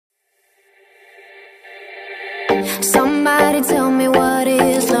Somebody tell me what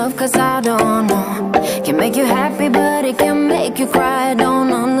is love, cause I don't know. Can make you happy but it can make you cry. I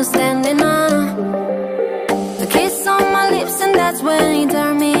don't understand it now. The kiss on my lips and that's when you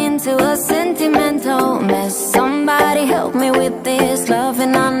turn me into a